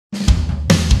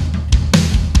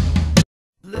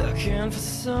Looking for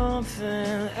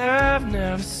something I've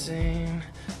never seen,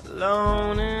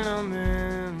 alone and I'm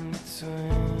in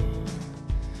between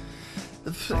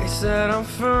the place that I'm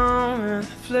from and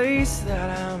the place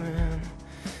that I'm in,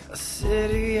 a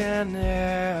city I've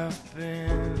never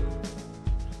been.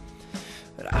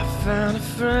 But I found a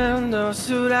friend, or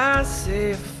should I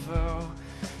say a foe,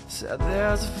 said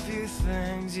there's a few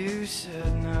things you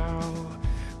should know.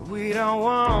 We don't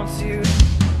want you